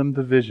tell them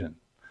the vision.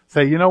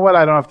 Say, you know what,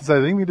 I don't have to say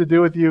anything to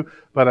do with you,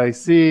 but I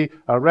see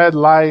a red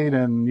light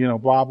and,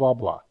 blah, blah,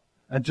 blah.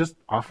 And just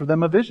offer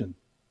them a vision.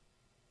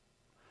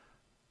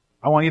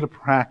 I want you to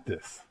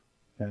practice,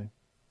 okay?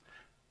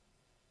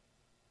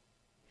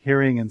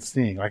 Hearing and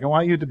seeing. Like I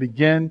want you to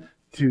begin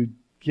to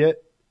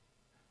get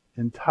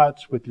in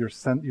touch with your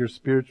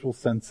spiritual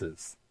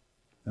senses.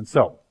 And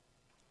so,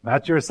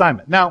 that's your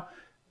assignment. Now,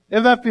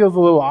 if that feels a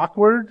little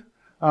awkward,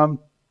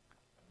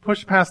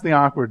 push past the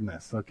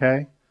awkwardness,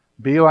 okay?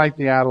 Be like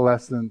the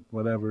adolescent,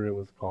 whatever it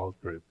was called,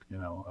 group,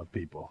 of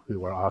people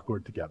who are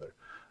awkward together,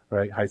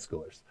 right? High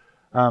schoolers.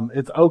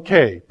 It's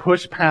okay.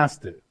 Push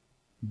past it.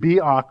 Be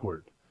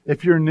awkward.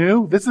 If you're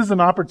new, this is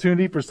an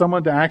opportunity for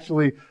someone to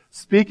actually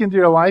speak into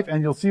your life,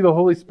 and you'll see the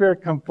Holy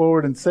Spirit come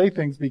forward and say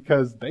things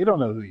because they don't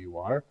know who you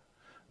are.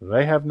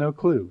 They have no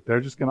clue. They're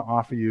just going to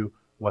offer you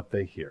what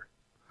they hear.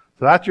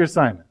 So that's your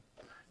assignment.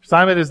 Your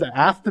assignment is to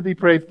ask to be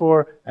prayed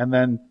for, and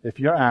then if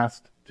you're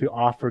asked, to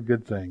offer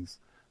good things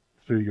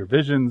through your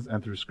visions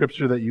and through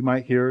Scripture that you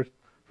might hear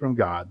from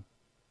God.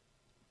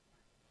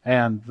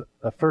 And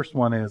the first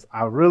one is,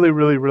 I really,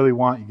 really, really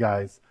want you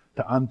guys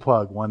to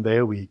unplug one day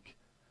a week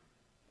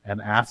and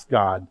ask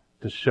God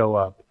to show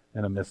up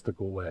in a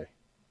mystical way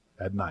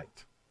at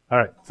night. All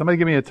right, somebody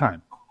give me a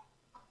time.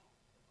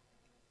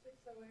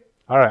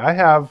 All right, I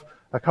have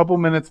a couple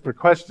minutes for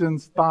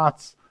questions,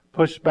 thoughts,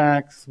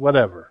 pushbacks,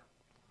 whatever.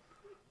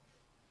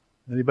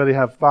 Anybody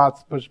have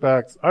thoughts,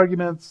 pushbacks,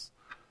 arguments?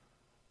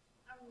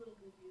 I'm a little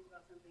confused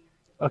about something.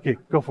 Okay,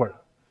 go for it.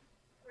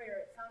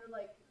 Prayer, it sounded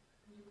like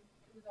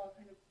it was all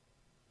kind of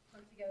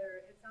put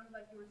together. It sounded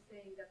like you were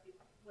saying that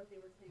what they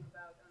were saying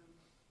about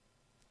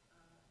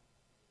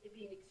it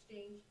being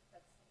exchanged,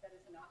 that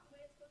is not the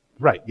way it's supposed to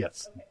be? Right,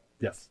 yes. Okay.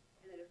 Yes.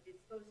 And that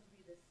it's supposed to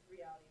be this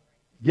reality,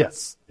 right?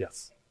 Yes,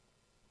 yes.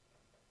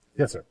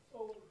 Yes, sir.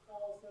 So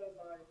Paul says,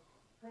 I'm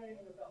praying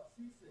without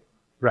ceasing.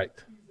 Right.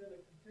 He's in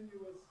a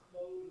continuous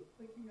mode of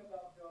thinking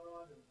about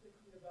God and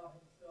thinking about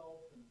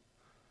himself and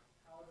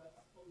how that's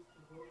supposed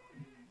to work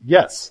in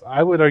yes,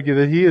 I would argue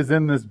that he is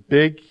in this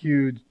big,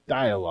 huge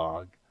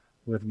dialogue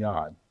with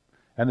God.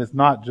 And it's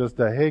not just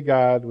a, hey,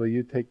 God, will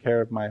you take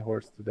care of my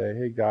horse today?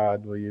 Hey,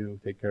 God, will you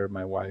take care of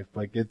my wife?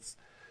 Like, it's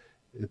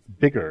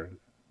bigger.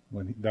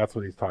 That's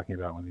what he's talking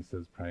about when he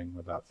says praying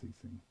without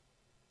ceasing.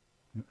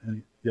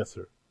 Yes,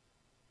 sir.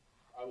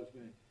 I was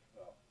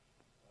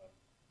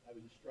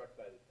struck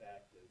by the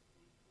fact that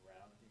the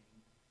grounding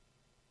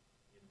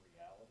in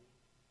reality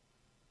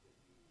that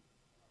you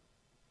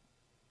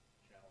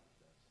challenged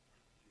us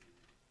to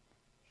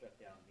shut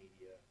down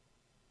media.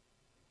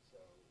 And so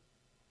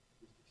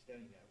just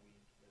extending that, we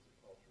as a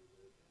culture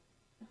live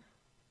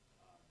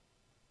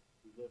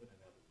in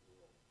another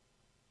world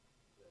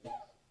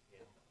that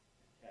is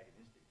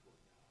antagonistic toward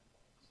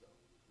God. So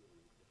it was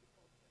really a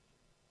difficult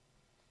tension.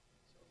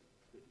 So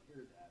it's good to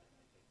hear that, and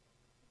I think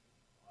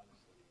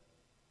honestly,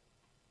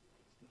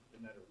 no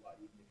matter what,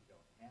 even if you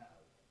don't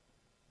have,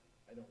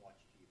 I don't watch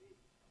TV.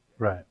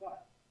 Okay? Right.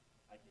 But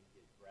I can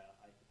ground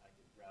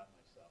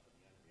myself in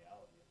the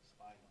unreality of the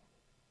spy novel.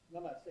 And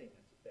I'm not saying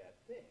that's a bad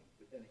thing,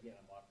 but then again,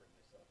 I'm offering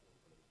myself a little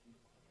bit of a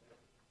coupon.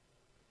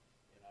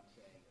 And I'm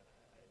saying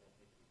I don't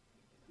think we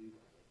can do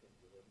that. I think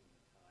we're living in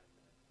a time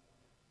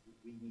when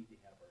we need to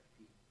have our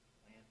feet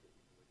planted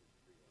in what is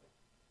real.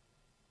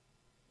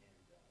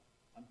 And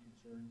I'm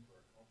concerned for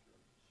our culture.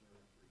 I'm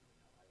concerned for even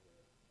how I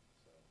live.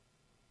 So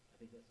I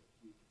think that's a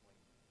huge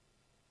point.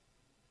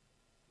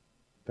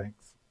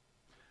 Thanks.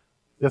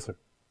 Yes, sir.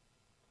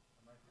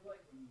 I feel like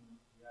when you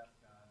ask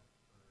God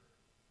for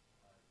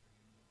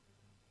dreams and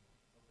visions, you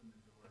open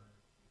the door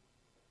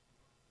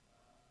to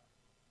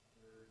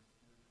other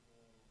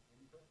spiritual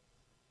inputs.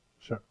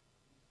 Sure.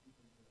 Speak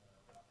into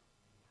about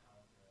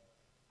how to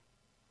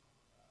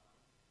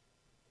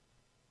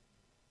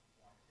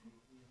walk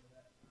safely into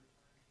that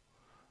territory.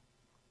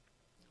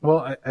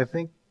 Well, I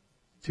think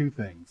two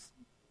things.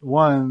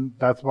 One,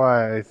 that's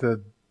why I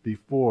said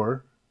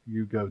before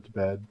you go to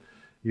bed,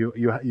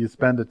 you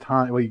spend a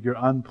time, well, you're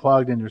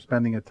unplugged and you're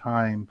spending a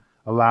time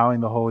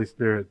allowing the Holy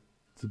Spirit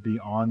to be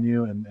on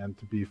you and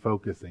to be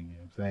focusing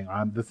you, saying,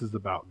 this is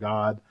about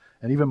God,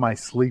 and even my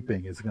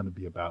sleeping is going to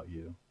be about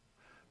you.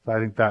 So I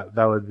think that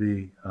would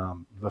be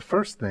the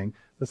first thing.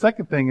 The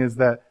second thing is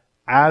that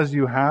as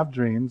you have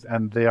dreams,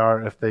 and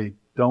if they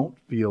don't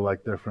feel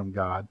like they're from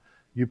God,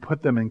 you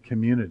put them in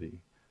community,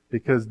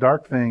 because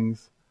dark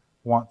things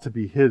want to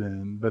be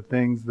hidden, but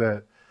things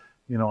that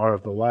are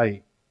of the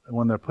light,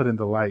 when they're put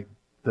into light,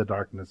 the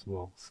darkness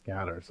will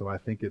scatter. So I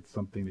think it's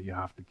something that you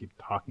have to keep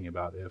talking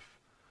about if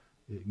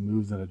it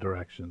moves in a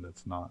direction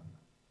that's not.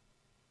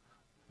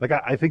 Like,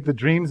 I think the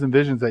dreams and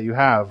visions that you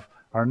have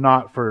are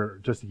not for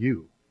just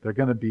you. They're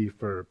going to be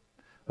for,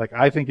 like,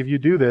 I think if you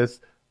do this,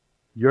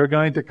 you're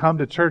going to come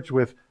to church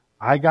with,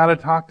 I got to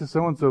talk to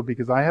so-and-so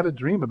because I had a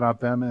dream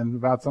about them and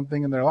about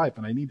something in their life,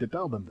 and I need to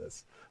tell them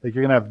this. Like,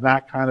 you're going to have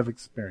that kind of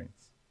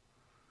experience.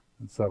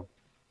 And so,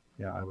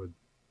 yeah, I would.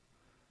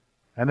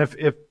 And if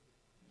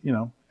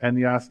and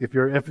you ask if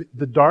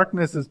the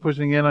darkness is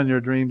pushing in on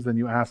your dreams, then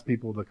you ask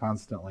people to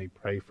constantly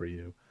pray for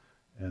you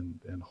and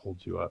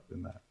hold you up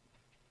in that.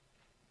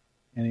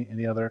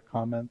 Any other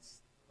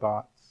comments,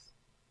 thoughts?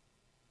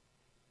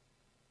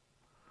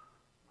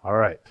 All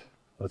right,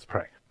 let's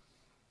pray.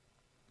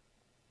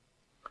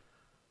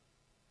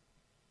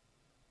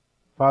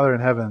 Father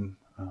in heaven,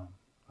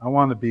 I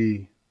want to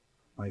be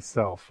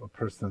myself a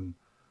person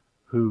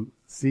who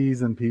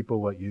sees in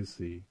people what you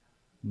see,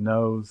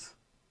 knows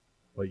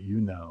what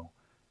you know,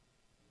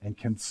 and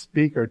can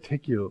speak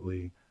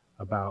articulately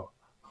about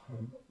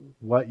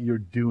what you're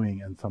doing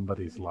in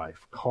somebody's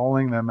life,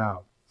 calling them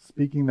out,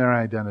 speaking their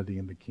identity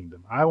in the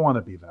kingdom. I want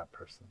to be that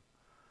person.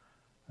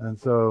 And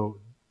so,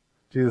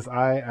 Jesus,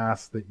 I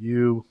ask that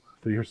you,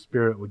 through your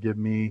Spirit, would give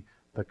me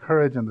the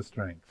courage and the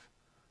strength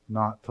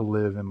not to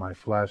live in my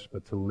flesh,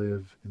 but to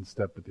live in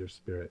step with your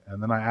Spirit.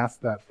 And then I ask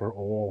that for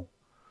all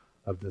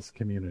of this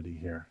community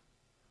here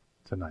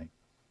tonight.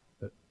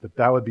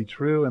 That would be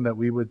true, and that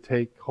we would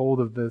take hold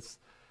of this,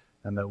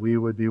 and that we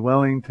would be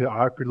willing to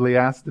awkwardly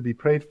ask to be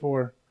prayed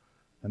for,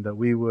 and that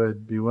we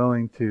would be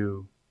willing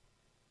to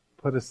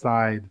put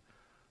aside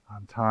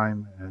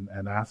time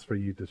and ask for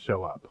you to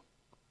show up.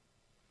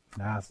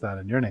 I ask that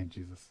in your name,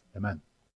 Jesus. Amen.